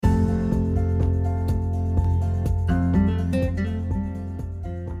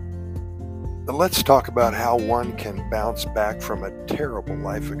Let's talk about how one can bounce back from a terrible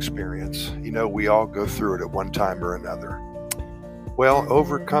life experience. We all go through it at one time or another. Well,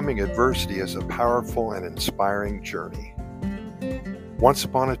 overcoming adversity is a powerful and inspiring journey. Once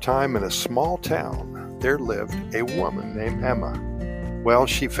upon a time in a small town, there lived a woman named Emma. Well,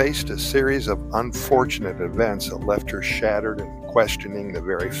 she faced a series of unfortunate events that left her shattered and questioning the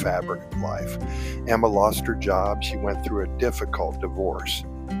very fabric of life. Emma lost her job, she went through a difficult divorce,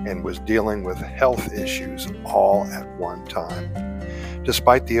 and was dealing with health issues all at one time.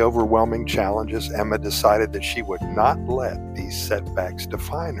 Despite the overwhelming challenges, Emma decided that she would not let these setbacks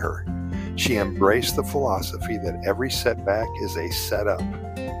define her. She embraced the philosophy that every setback is a setup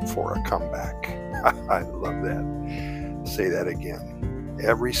for a comeback. I love that. Say that again.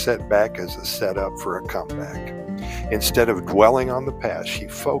 Every setback is a setup for a comeback. Instead of dwelling on the past, she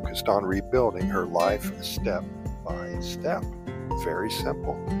focused on rebuilding her life step by step. Very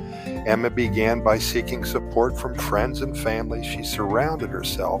simple. Emma began by seeking support from friends and family. She surrounded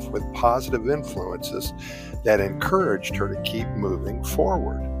herself with positive influences that encouraged her to keep moving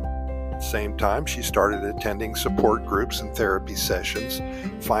forward. At the same time, she started attending support groups and therapy sessions,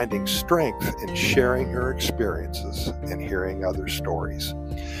 finding strength in sharing her experiences and hearing other stories.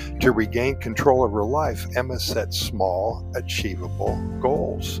 To regain control of her life, Emma set small, achievable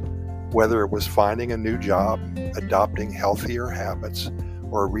goals. Whether it was finding a new job, adopting healthier habits,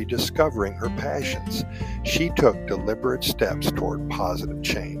 or rediscovering her passions, she took deliberate steps toward positive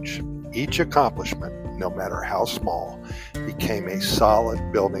change. Each accomplishment, no matter how small, became a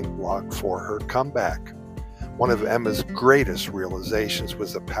solid building block for her comeback. One of Emma's greatest realizations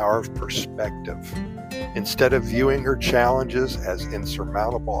was the power of perspective. Instead of viewing her challenges as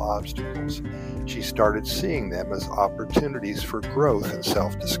insurmountable obstacles, she started seeing them as opportunities for growth and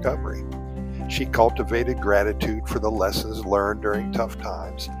self-discovery. She cultivated gratitude for the lessons learned during tough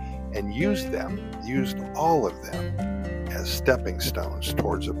times and used all of them as stepping stones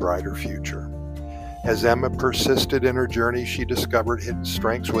towards a brighter future. As Emma persisted in her journey, she discovered hidden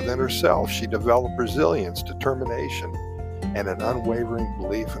strengths within herself. She developed resilience, determination, and an unwavering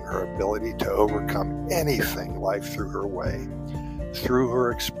belief in her ability to overcome anything life threw her way. Through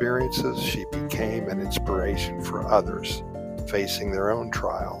her experiences, she became an inspiration for others facing their own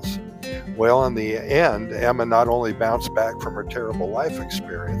trials. Well, in the end, Emma not only bounced back from her terrible life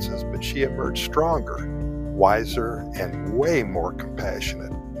experiences, but she emerged stronger, wiser, and way more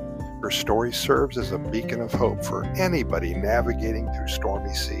compassionate. Her story serves as a beacon of hope for anybody navigating through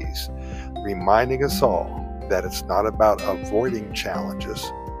stormy seas, reminding us all that it's not about avoiding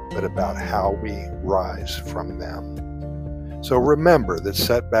challenges, but about how we rise from them. So remember that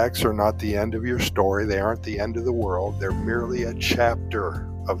setbacks are not the end of your story. They aren't the end of the world. They're merely a chapter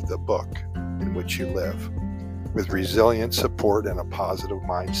of the book in which you live. With resilient support and a positive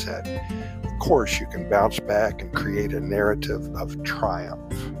mindset, of course, you can bounce back and create a narrative of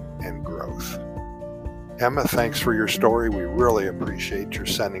triumph and growth. Emma, thanks for your story. We really appreciate your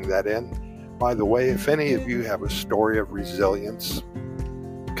sending that in. By the way, if any of you have a story of resilience,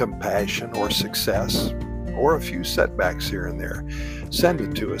 compassion, or success, or a few setbacks here and there, send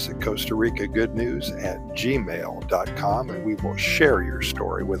it to us at Costa Rica Good News at gmail.com, and we will share your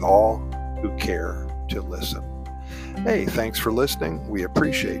story with all who care to listen. Hey, thanks for listening. We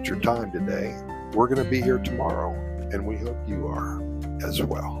appreciate your time today. We're going to be here tomorrow, and we hope you are as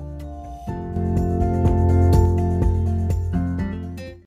well.